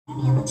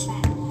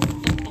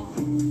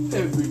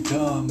Every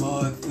time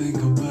I think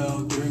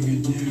about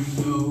drinking, you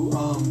know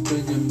I'm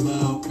thinking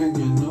about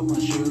picking up my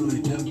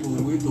Shirley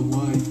Temple with the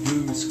white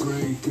goose,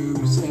 gray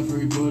goose.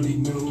 Everybody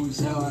knows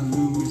how I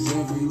lose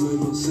every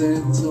little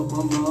sense of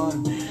my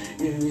mind,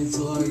 and it's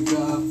like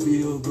I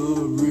feel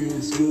the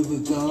risk of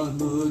the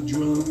time of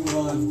drunk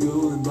life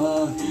going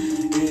by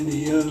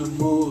any other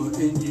more.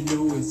 And you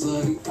know it's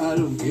like I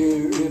don't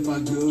care if I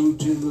go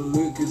to the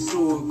liquor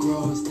store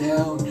across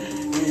town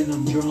and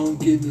I'm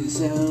drunk in the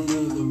sound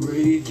of the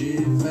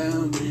raging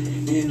found,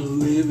 and I'm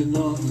living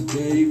on the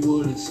day,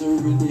 what a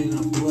servant in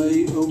a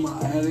play. Oh, my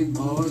attic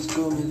bar's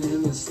coming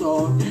in the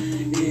start,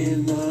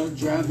 and I'm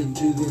driving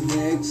to the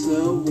next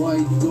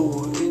white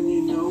door, and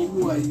you know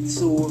white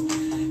sore.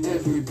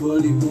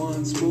 Everybody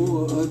wants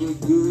more of the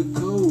good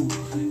cold,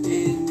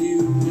 and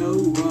you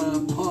know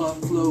I'm pop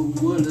flow,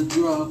 what a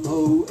drop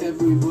hole.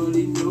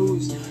 Everybody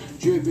knows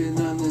dripping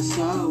on the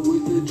style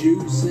with the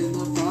juice and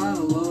the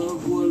file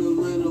of what a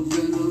little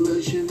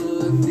ventilation,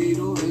 a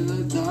needle and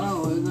a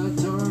towel and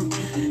a term,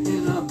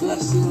 and I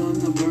bless it on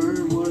the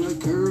burn, what a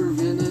curve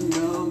and a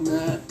numb,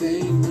 that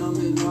thing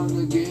numbing on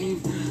the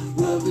game,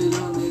 love it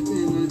on it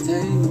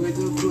entertain with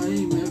the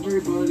flame.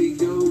 Everybody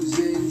goes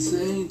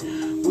insane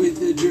with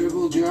the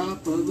dribble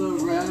drop of the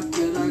rap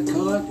that I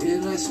cut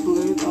and I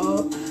split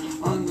up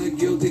on the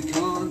guilty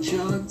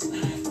conscience.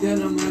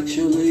 Then I'm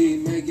actually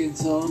making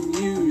some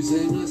news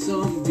and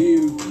some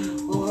view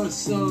or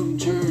some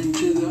turn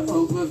to the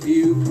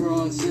overview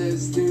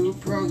process to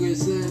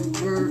progress and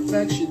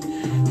perfection.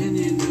 And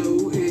you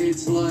know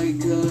it's like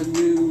a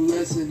new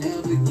lesson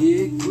how to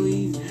get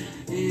clean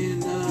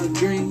and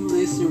drink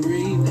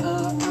Listerine,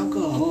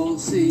 alcohol,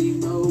 see,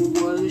 know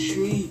what a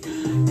shriek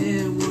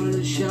and what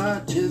a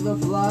shot to the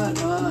plot.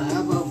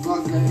 Have a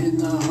vodka in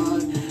the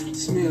hot,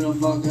 smear a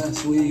vodka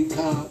sweet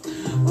cop.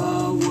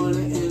 What a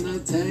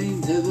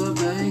entertain to the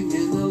bang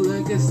in the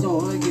liquor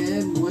store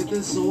again with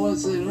the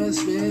sauce and a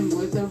spin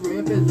with the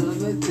ribbon on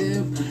the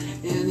tip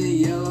and a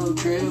yellow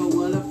trail.